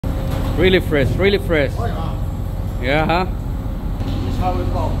Really fresh, really fresh. Oh, yeah. Yeah, huh? This is how we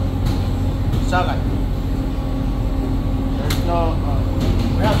call salad. There's no,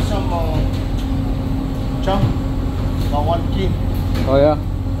 we have some chunk, about 1 kg. Oh yeah.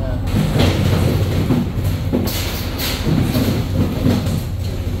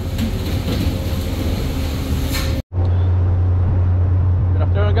 Good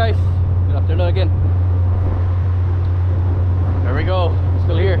afternoon, guys. Good afternoon again. There we go.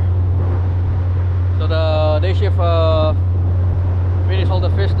 Still here. So the day shift finished all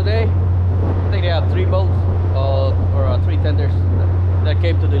the fish today. I think they have 3 boats or 3 tenders that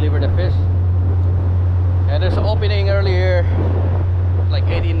came to deliver the fish. And there's an opening earlier, like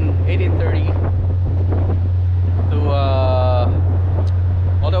 18:30 to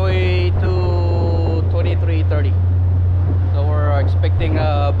all the way to 23:30. So we're expecting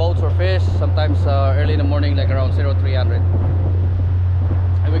boats or fish sometimes early in the morning, like around 0300.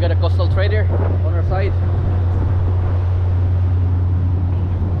 And we got a coastal trader on our side,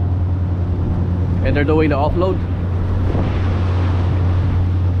 and they're doing the offload.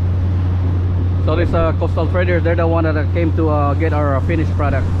 So this coastal trader, they're the one that came to get our finished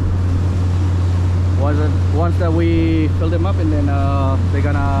product. Once that we fill them up, and then they're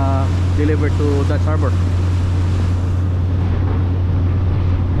gonna deliver to Dutch Harbor.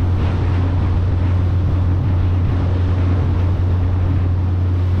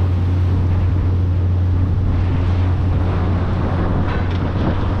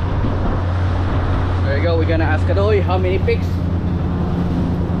 There you go. We're gonna ask Kadoy how many pigs.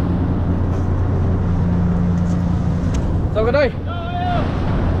 So Kadoy?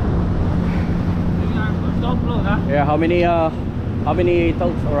 Yeah, how many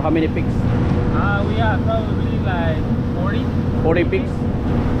totes or how many pigs? We have probably like 40. 40 pigs?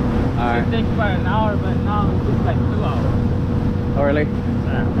 It takes about an hour, but now it's like 2 hours. Oh really?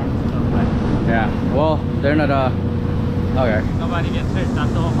 Yeah, well, they're not okay. Nobody gets hurt,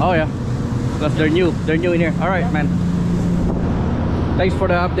 that's all. Oh yeah, because they're new in here. Alright, man, thanks for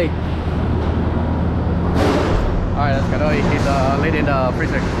the update. Alright, that's Kadoy. He's leading the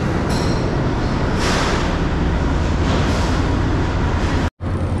freezer.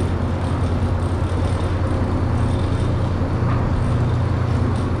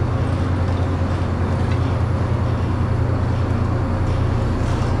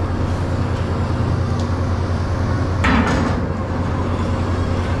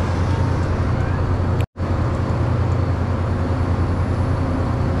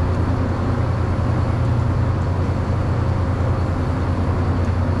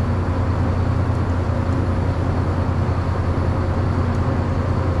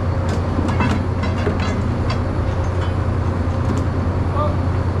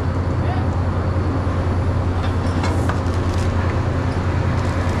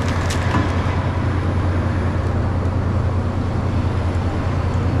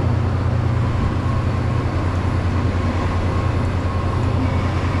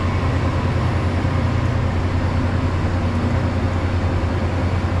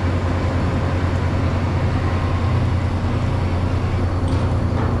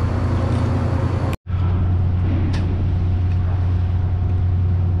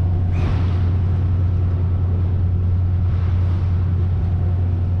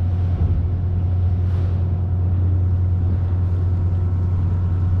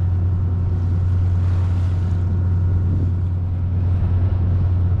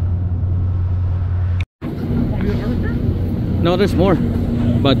 No, there's more,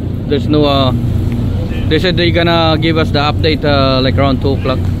 but there's no they said they're gonna give us the update like around 2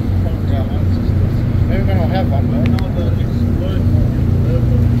 o'clock. Yeah, maybe we don't have one, but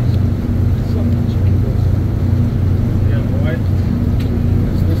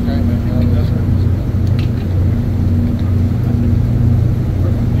it's this guy, man.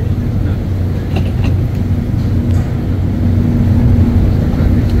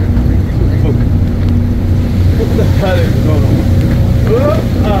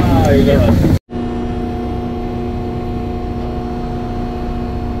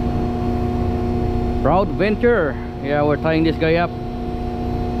 Proud Venture. Yeah, we're tying this guy up.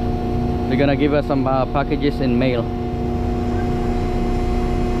 They're gonna give us some packages in mail.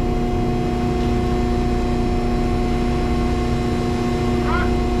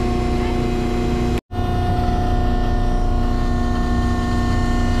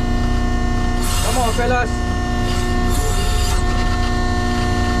 Come on, fellas.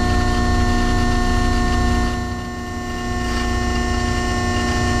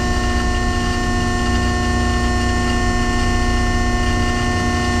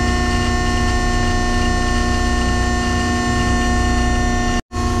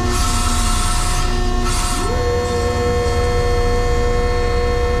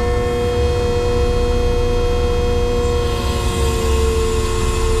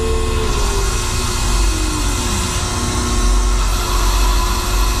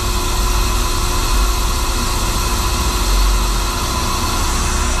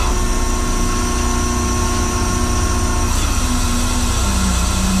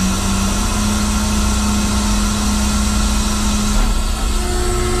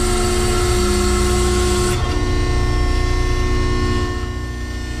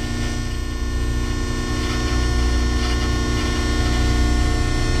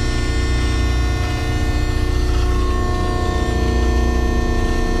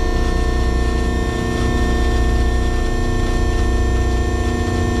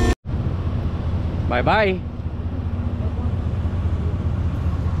 Bye bye.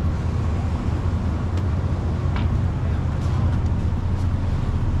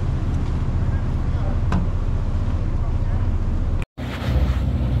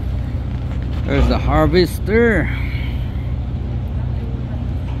 There's the harvester.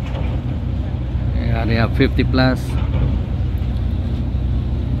 Yeah, they have 50 plus.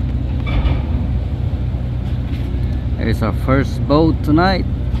 It's our first boat tonight.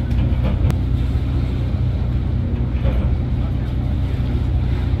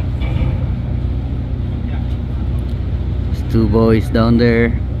 There's two boys down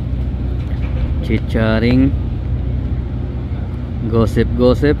there chit-chatting. Gossip,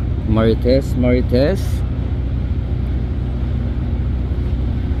 gossip. Marites, Marites.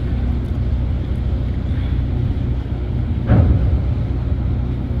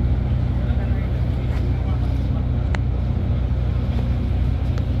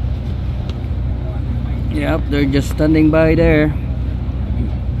 Yep, they're just standing by there.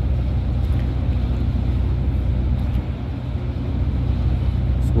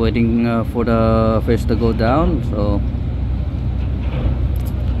 Just waiting for the fish to go down. So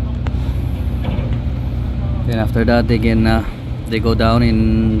then after that they can they go down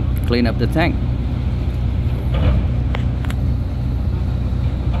and clean up the tank.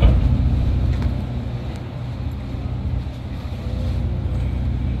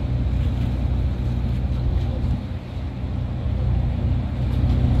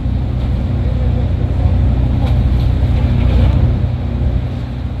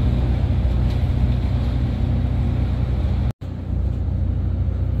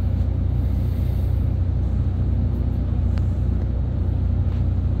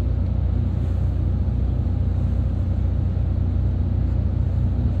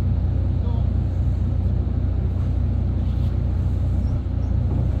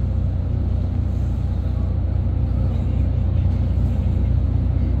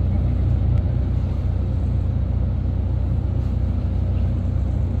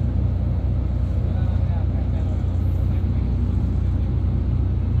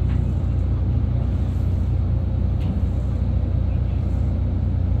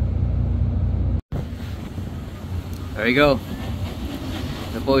 There you go.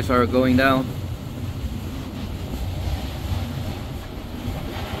 The boys are going down.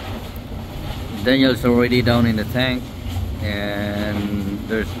 Daniel's already down in the tank, and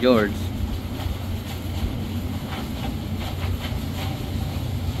there's George.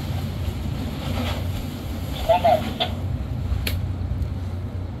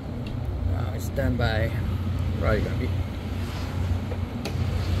 Stand by. Right, Gabby.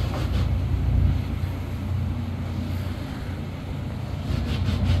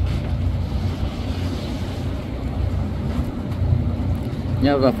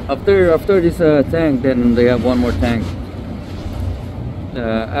 Yeah, after this tank, then they have one more tank,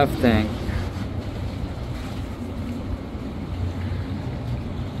 the F tank.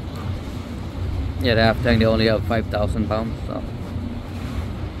 Yeah, the F tank, they only have 5,000 pounds, so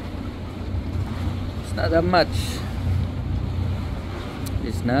it's not that much.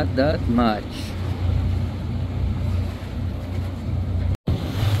 It's not that much.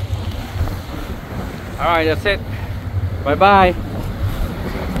 All right, that's it. Bye bye.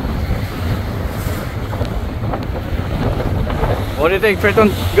 What do you think,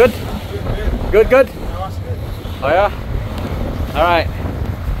 Triton? Good? Good, good? Oh yeah? Alright.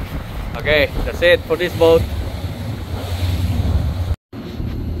 Okay, that's it for this boat.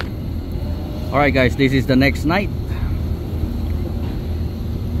 Alright guys, this is the next night.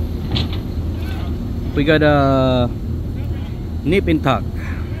 We got a nip and tuck.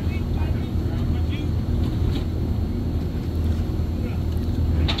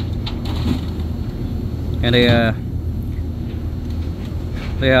 And they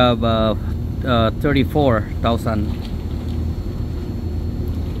have 34,000.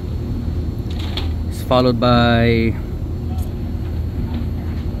 It's followed by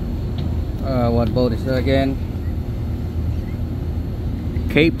what boat is that again?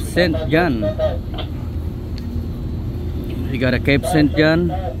 Cape St. John. We got a Cape St.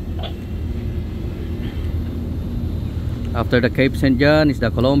 John. After the Cape St. John is the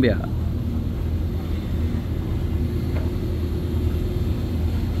Columbia.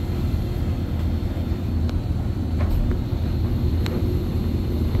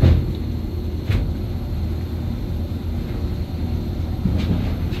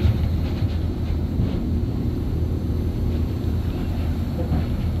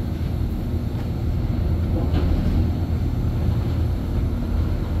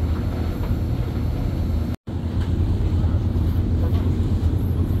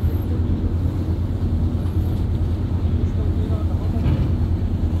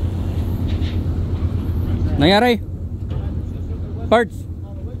 Nangyari? Parts?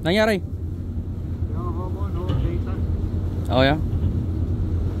 Nangyari? Oh yeah?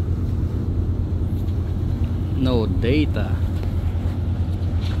 No data.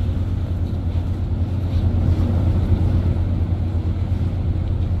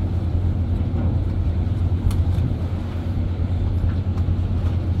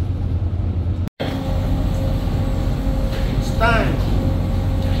 It's time.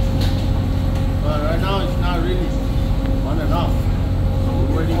 But right now it's not really on and off. So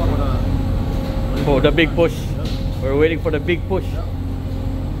we're waiting for the big push. Yep. We're waiting for the big push. Yep.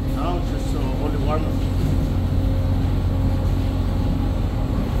 Now it's just only warm up.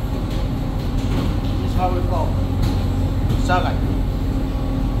 This is how we call sagai.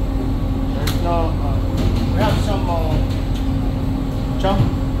 There's no. We have some chum,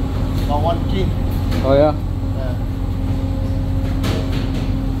 about 1 king. Oh yeah? Yeah.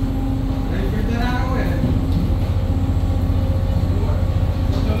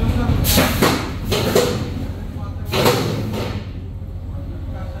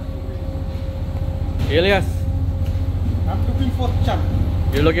 Elias, I'm looking for chum.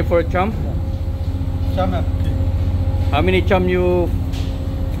 you're looking for a chum? Chum. How many chum you?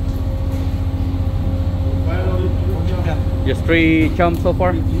 Just 3 chum so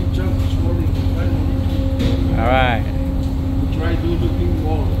far? Alright. Try to looking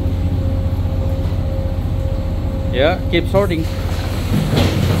more. Yeah, keep sorting.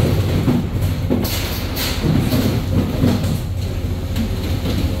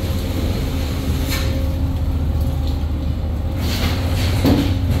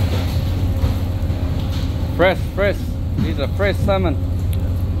 Fresh. These are fresh salmon.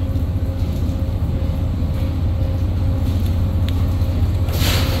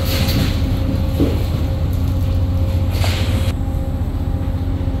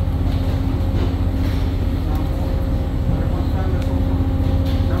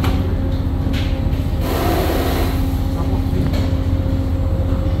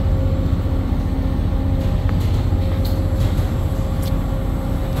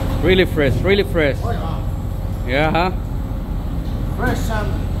 Really fresh. Oh, yeah. Yeah, huh? Fresh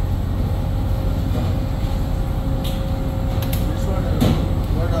salmon. This one is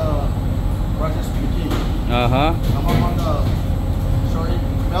where the process begins. Uh-huh. Come up on the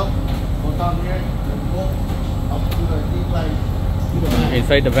belt, go down here, and go up to the incline to the back.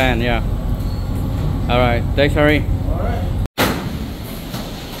 Inside the van, yeah. Alright, thanks Harry.